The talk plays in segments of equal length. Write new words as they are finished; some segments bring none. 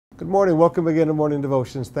Good morning. Welcome again to Morning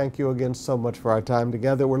Devotions. Thank you again so much for our time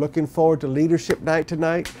together. We're looking forward to Leadership Night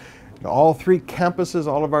tonight. All three campuses,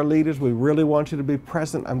 all of our leaders, we really want you to be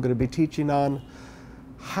present. I'm going to be teaching on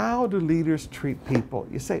how do leaders treat people.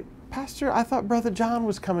 You say, Pastor, I thought Brother John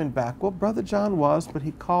was coming back. Well, Brother John was, but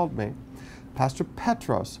he called me. Pastor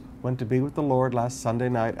Petros went to be with the Lord last Sunday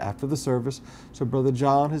night after the service. So Brother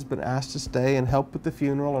John has been asked to stay and help with the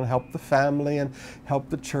funeral and help the family and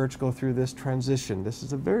help the church go through this transition. This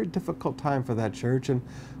is a very difficult time for that church, and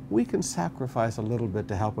we can sacrifice a little bit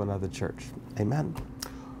to help another church. Amen.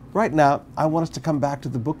 Right now, I want us to come back to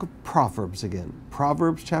the book of Proverbs again.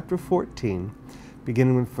 Proverbs chapter 14,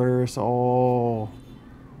 beginning with verse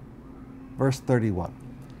 31.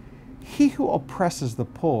 He who oppresses the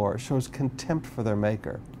poor shows contempt for their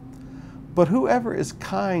maker, but whoever is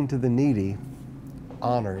kind to the needy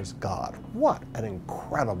honors God. What an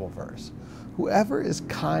incredible verse. Whoever is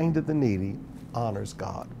kind to the needy honors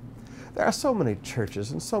God. There are so many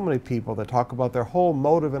churches and so many people that talk about their whole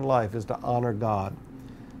motive in life is to honor God,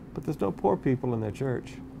 but there's no poor people in their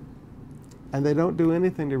church. And they don't do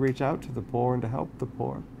anything to reach out to the poor and to help the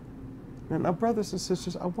poor. Now, brothers and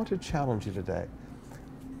sisters, I want to challenge you today.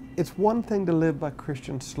 It's one thing to live by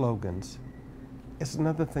Christian slogans. It's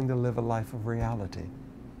another thing to live a life of reality.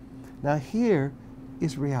 Now here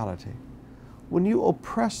is reality. When you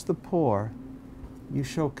oppress the poor, you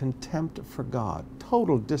show contempt for God,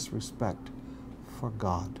 total disrespect for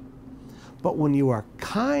God. But when you are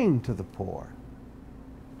kind to the poor,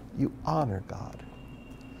 you honor God.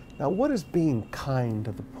 Now, what is being kind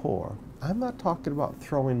to the poor? I'm not talking about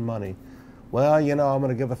throwing money. Well, you know, I'm going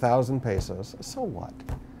to give 1,000 pesos. So what?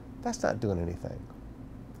 That's not doing anything.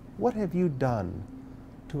 What have you done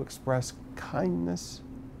to express kindness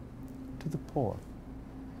to the poor?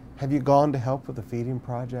 Have you gone to help with the feeding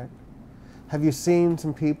project? Have you seen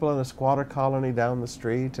some people in a squatter colony down the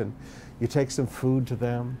street and you take some food to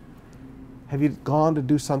them? Have you gone to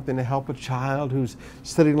do something to help a child who's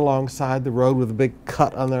sitting alongside the road with a big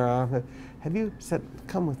cut on their arm? Have you said,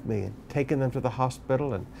 come with me, and taken them to the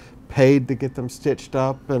hospital and paid to get them stitched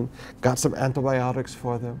up and got some antibiotics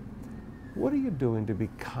for them? What are you doing to be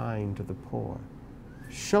kind to the poor?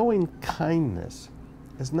 Showing kindness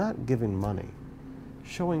is not giving money.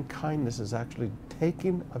 Showing kindness is actually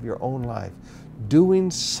taking of your own life, doing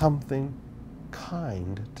something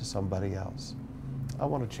kind to somebody else. I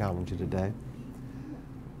want to challenge you today.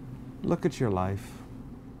 Look at your life.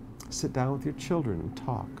 Sit down with your children and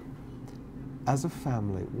talk. As a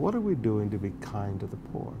family, what are we doing to be kind to the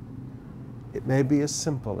poor? It may be as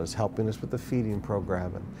simple as helping us with the feeding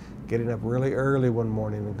program and getting up really early one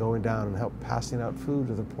morning and going down and help passing out food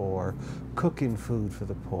to the poor, cooking food for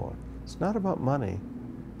the poor. It's not about money.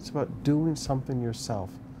 It's about doing something yourself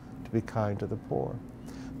to be kind to the poor.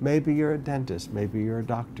 Maybe you're a dentist. Maybe you're a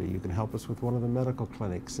doctor. You can help us with one of the medical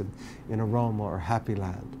clinics in Aroma or Happy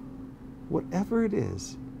Land. Whatever it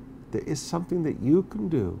is, there is something that you can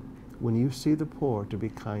do when you see the poor to be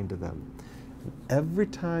kind to them. Every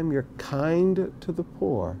time you're kind to the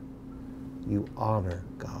poor, you honor